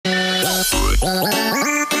Hello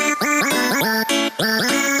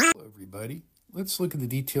everybody. Let's look at the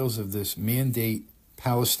details of this Mandate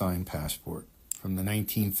Palestine passport from the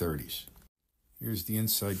 1930s. Here's the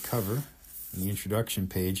inside cover and the introduction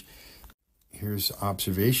page. Here's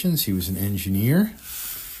observations. He was an engineer.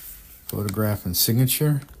 Photograph and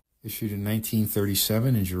signature. Issued in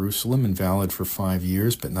 1937 in Jerusalem and valid for 5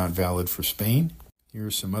 years, but not valid for Spain. Here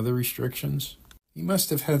are some other restrictions. He must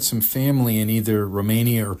have had some family in either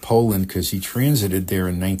Romania or Poland because he transited there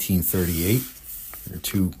in 1938. There are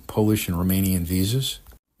 2 Polish and Romanian visas.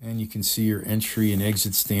 And you can see your entry and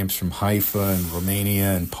exit stamps from Haifa and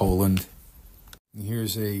Romania and Poland. And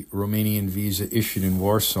here's a Romanian visa issued in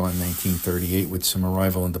Warsaw in 1938 with some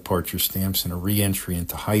arrival and departure stamps and a re-entry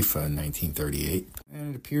into Haifa in 1938.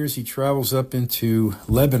 And it appears he travels up into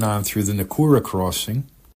Lebanon through the Nakura crossing.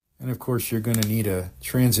 And of course, you're going to need a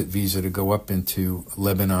transit visa to go up into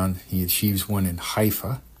Lebanon. He achieves one in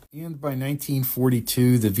Haifa. And by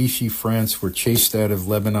 1942, the Vichy France were chased out of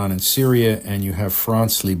Lebanon and Syria, and you have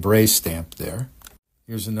France Libre stamped there.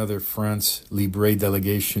 Here's another France Libre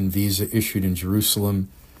delegation visa issued in Jerusalem,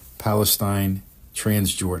 Palestine,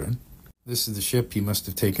 Transjordan. This is the ship he must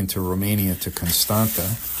have taken to Romania to Constanta.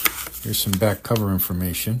 Here's some back cover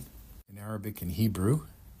information in Arabic and Hebrew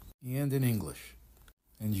and in English.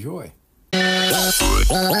 Enjoy.